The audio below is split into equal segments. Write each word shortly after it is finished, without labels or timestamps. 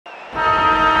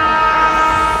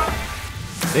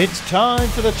It's time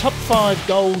for the top 5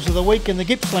 goals of the week in the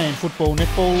Gippsland Football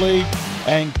Netball League,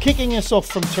 and kicking us off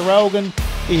from Terrelgan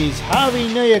is Harvey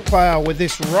Neoclau with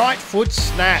this right foot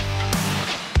snap.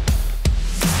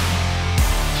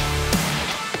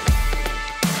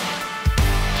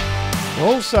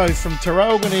 Also from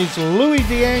Terrelgan is Louis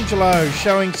D'Angelo,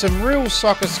 showing some real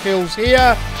soccer skills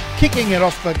here, kicking it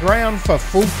off the ground for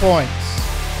full points.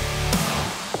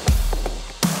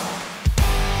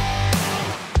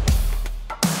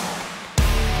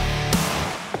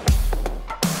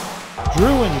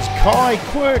 Druin's Kai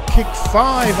Quirk kicked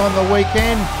 5 on the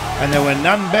weekend, and there were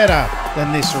none better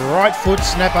than this right foot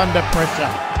snap under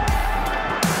pressure.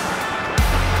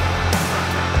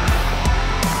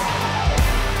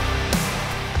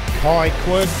 Kai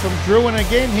Quirk from Druin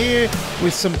again here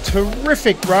with some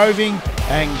terrific roving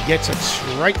and gets it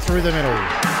straight through the middle.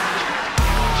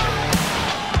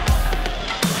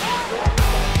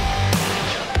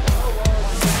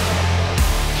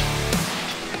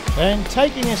 And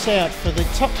taking us out for the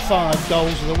top 5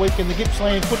 goals of the week in the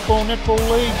Gippsland Football Netball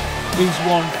League is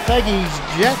Wonthaggi's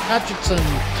Jack Hutchinson,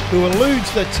 who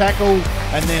eludes the tackle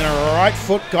and then a right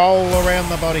foot goal around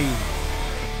the body.